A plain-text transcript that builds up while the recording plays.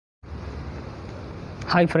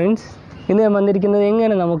Hi friends, ഇന്ന് ഞാൻ വന്നിരിക്കുന്നത്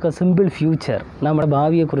എങ്ങനെ നമുക്ക് സിമ്പിൾ ഫ്യൂച്ചർ നമ്മുടെ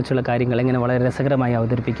ഭാവിയെക്കുറിച്ചുള്ള കാര്യങ്ങൾ എങ്ങനെ വളരെ രസകരമായി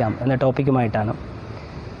അവതരിപ്പിക്കാം എന്ന ടോപ്പിക്കുമായിട്ടാണ്.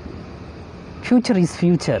 Future is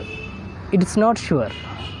future, it's not sure.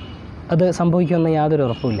 അത് സംഭവിക്കുമെന്ന് യാതൊരു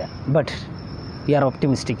ഉറപ്പുമില്ല. ബട്ട് വി ആർ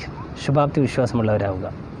ഓപ്റ്റിമിസ്റ്റിക്, ശുഭാപ്തി വിശ്വാസമുള്ളവരാവുക.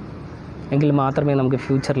 എങ്കിൽ മാത്രമേ നമുക്ക്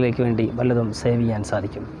ഫ്യൂച്ചറിലേക്ക് വേണ്ടി വല്ലതും സേവ് ചെയ്യാൻ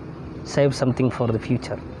സാധിക്കും. Save something for the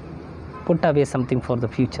future, puttu away something for the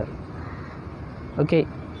future. Okay,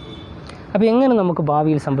 അപ്പോൾ എങ്ങനെ നമുക്ക്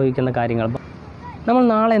ഭാവിയിൽ സംഭവിക്കുന്ന കാര്യങ്ങൾ, നമ്മൾ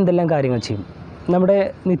നാളെ എന്തെല്ലാം കാര്യങ്ങൾ ചെയ്യും, നമ്മുടെ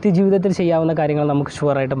നിത്യജീവിതത്തിൽ ചെയ്യാവുന്ന കാര്യങ്ങൾ നമുക്ക്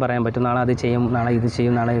ഷുവറായിട്ടും പറയാൻ പറ്റും. നാളെ അത് ചെയ്യും, നാളെ ഇത്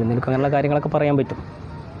ചെയ്യും, നാളെ എഴുന്നേൽക്കും, അങ്ങനെയുള്ള കാര്യങ്ങളൊക്കെ പറയാൻ പറ്റും.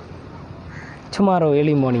 Tomorrow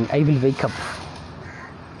early morning I will wake up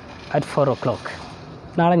at 4 o'clock.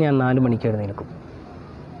 നാളെ ഞാൻ 4 മണിക്ക് എഴുന്നേൽക്കും.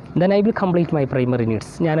 Then I will complete my primary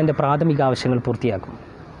needs. ഞാൻ എൻ്റെ പ്രാഥമിക ആവശ്യങ്ങൾ പൂർത്തിയാക്കും.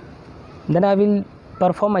 Then I will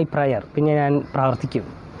perform my prayer. പിന്നെ ഞാൻ പ്രാർത്ഥിക്കും.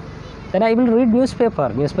 Then I will read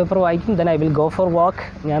newspaper വായിക്കും. Then I will go for walk.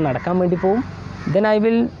 ഞാൻ നടക്കാൻ വേണ്ടി പോകും. Then I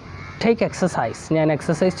will take exercise. ഞാൻ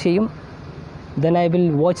എക്സസൈസ് ചെയ്യും. Then I will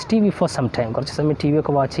watch TV for some time. കുറച്ച് സമയം TV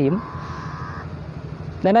ഒക്കെ വാച്ച് ചെയ്യും.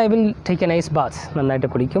 Then I will take a nice bath. നന്നായിട്ട്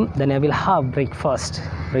കുളിക്കും. Then I will have breakfast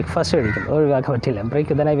കഴിക്കും. ഒഴിവാക്കാൻ പറ്റില്ല.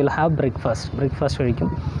 Then I will have breakfast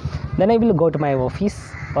കഴിക്കും. Then I will go to my office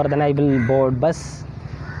or then I will board bus.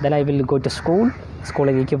 Then I will go to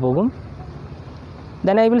സ്കൂളിലേക്ക് പോകും.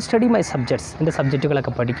 Then I will study my subjects. എൻ്റെ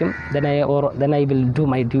സബ്ജക്റ്റുകളൊക്കെ പഠിക്കും. Then I will do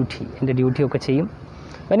my duty. എൻ്റെ duty ഒക്കെ ചെയ്യും.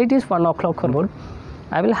 When it is 1 o'clock ആകുമ്പോൾ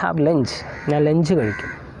I will have lunch. ഞാൻ lunch കഴിക്കും.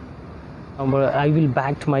 അപ്പോൾ I will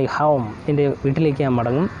back to my home. എൻ്റെ വീട്ടിലേക്ക് ഞാൻ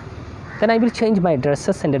മടങ്ങും. Then I will change my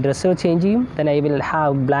dresses. എൻ്റെ ഡ്രസ്സുകൾ ചേഞ്ച് ചെയ്യും. Then I will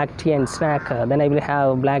have black tea and snack.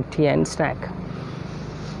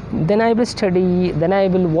 Then I will study. Then I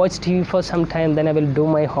will watch TV for some time. Then I will do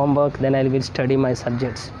my homework. Then I will study my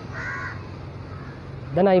subjects.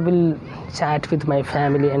 Then I will chat with my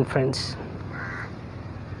family and friends.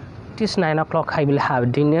 It is 9 o'clock. I will have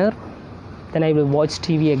dinner. Then I will watch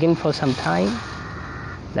TV again for some time.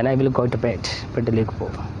 Then I will go to bed. ബെഡിലേക്ക്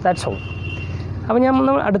പോകും. That's all. അപ്പോൾ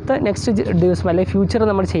നമ്മൾ അടുത്ത next ദിവസം അല്ലെങ്കിൽ future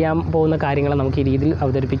നമ്മൾ ചെയ്യാൻ പോകുന്ന കാര്യങ്ങൾ നമുക്ക് ഈ രീതിയിൽ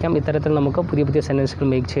അവതരിപ്പിക്കാം. ഇത്തരത്തിൽ നമുക്ക് പുതിയ സെൻറ്റൻസുകൾ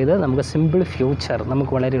മേക്ക് ചെയ്ത് നമുക്ക് സിമ്പിൾ ഫ്യൂച്ചർ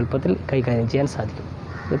നമുക്ക് വളരെ എളുപ്പത്തിൽ കൈകാര്യം ചെയ്യാൻ സാധിക്കും.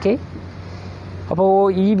 ഓക്കെ, അപ്പോൾ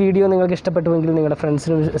ഈ വീഡിയോ നിങ്ങൾക്ക് ഇഷ്ടപ്പെട്ടുവെങ്കിൽ നിങ്ങളുടെ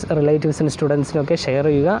ഫ്രണ്ട്സിനും റിലേറ്റീവ്സിനും സ്റ്റുഡൻസിനും ഒക്കെ ഷെയർ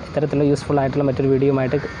ചെയ്യുക. ഇത്തരത്തിലുള്ള യൂസ്ഫുൾ ആയിട്ടുള്ള മറ്റൊരു വീഡിയോ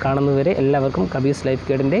ആയിട്ട് കാണുന്നതുവരെ എല്ലാവർക്കും കബീർസ് ലൈഫ്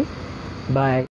ഗൈഡിൻ്റെ ബൈ.